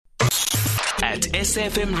at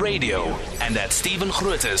SFM Radio and at Stephen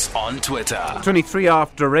Grootes on Twitter. 23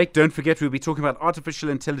 after 8. Don't forget, we'll be talking about artificial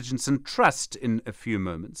intelligence and trust in a few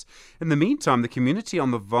moments. In the meantime, the community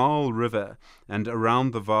on the Vaal River and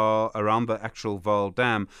around the actual Vaal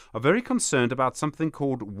Dam are very concerned about something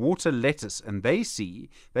called water lettuce, and they say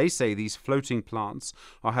these floating plants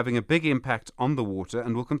are having a big impact on the water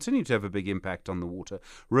and will continue to have a big impact on the water.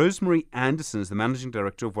 Rosemary Anderson is the managing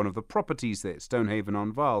director of one of the properties there, Stonehaven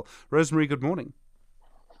on Vaal. Rosemary, good morning.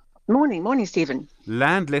 Morning, Stephen.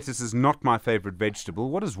 Land lettuce is not my favourite vegetable.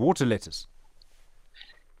 What is water lettuce?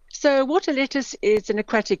 So water lettuce is an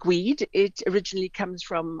aquatic weed. It originally comes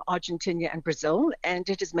from Argentina and Brazil, and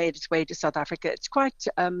it has made its way to South Africa. It's quite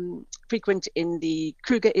frequent in the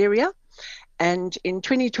Kruger area. And in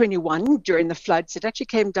 2021, during the floods, it actually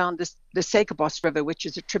came down the Suikerbos River, which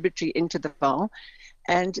is a tributary into the Vaal.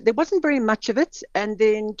 And there wasn't very much of it. And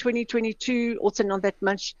then 2022, also not that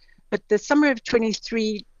much. But the summer of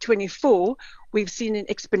 23-24, we've seen an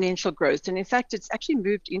exponential growth. And in fact, it's actually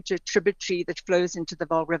moved into a tributary that flows into the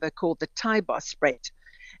Vaal River called the Suikerbos Spruit.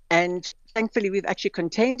 And thankfully, we've actually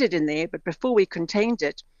contained it in there. But before we contained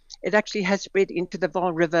it, it actually has spread into the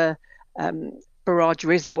Vaal River barrage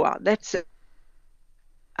reservoir.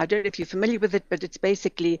 I don't know if you're familiar with it, but it's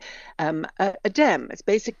basically a dam. It's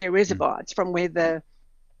basically a reservoir. It's from where the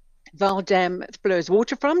Vaal Dam flows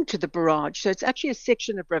water from to the barrage. So it's actually a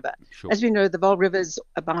section of river. Sure. As we know, the Vaal River is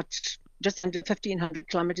about just under 1,500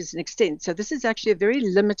 kilometers in extent. So this is actually a very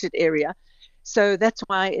limited area. So that's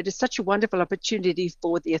why it is such a wonderful opportunity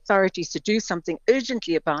for the authorities to do something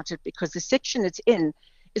urgently about it, because the section it's in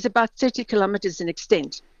is about 30 kilometers in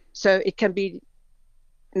extent. So it can be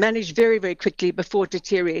managed very, very quickly before it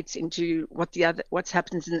deteriorates into what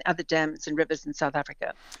happens in other dams and rivers in South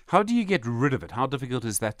Africa. How do you get rid of it? How difficult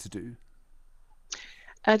is that to do?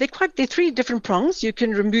 There are three different prongs. You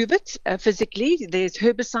can remove it physically. There's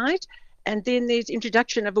herbicide, and then there's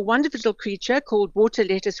introduction of a wonderful little creature called water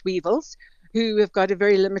lettuce weevils, who have got a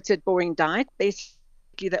very limited, boring diet.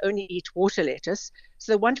 Basically, they only eat water lettuce.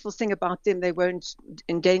 So the wonderful thing about them, they won't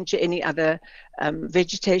endanger any other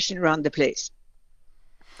vegetation around the place.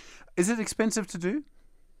 Is it expensive to do?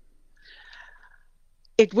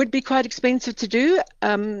 It would be quite expensive to do.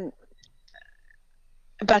 But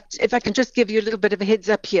if I can just give you a little bit of a heads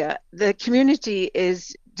up here, the community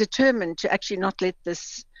is determined to actually not let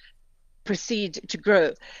this proceed to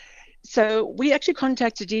grow. So we actually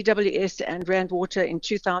contacted DWS and Rand Water in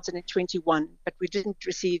 2021, but we didn't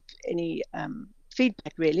receive any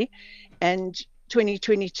feedback really. And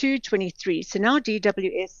 2022-23. So now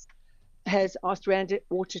DWS has asked Rand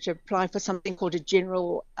Water to apply for something called a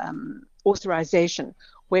general authorization,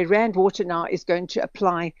 where Rand Water now is going to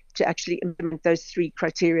apply to actually implement those three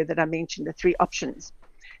criteria that I mentioned, the three options.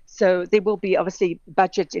 So there will be obviously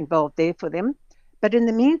budget involved there for them. But in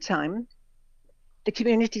the meantime, the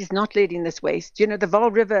community is not letting this waste. You know, the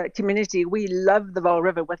Vaal River community, we love the Vaal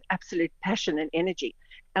River with absolute passion and energy.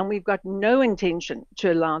 And we've got no intention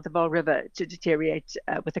to allow the Vaal River to deteriorate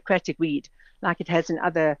with aquatic weed like it has in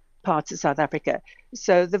other parts of South Africa.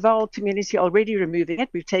 So the Vaal community are already removing it.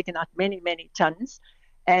 We've taken out many, many tons.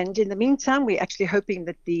 And in the meantime, we're actually hoping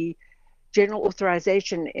that the general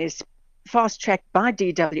authorization is fast-tracked by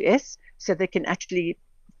DWS so they can actually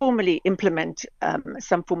formally implement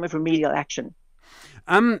some form of remedial action.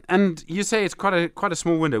 And you say it's quite a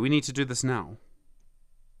small window. We need to do this now.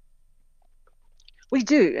 We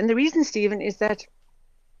do. And the reason, Stephen, is that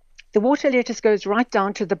the water lettuce goes right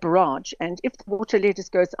down to the barrage. And if the water lettuce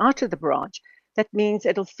goes out of the barrage, that means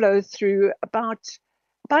it'll flow through about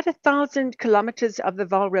 1,000 kilometers of the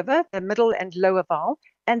Vaal River, the middle and lower Vaal,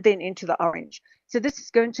 and then into the Orange. So this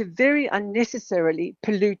is going to very unnecessarily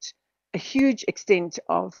pollute a huge extent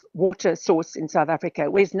of water source in South Africa,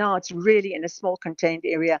 whereas now it's really in a small contained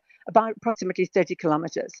area, about approximately 30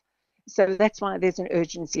 kilometers. So that's why there's an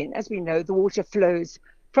urgency. And as we know, the water flows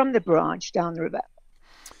from the barrage down the river.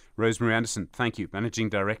 Rosemary Anderson, thank you. Managing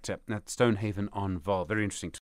Director at Stonehaven on Vaal. Very interesting.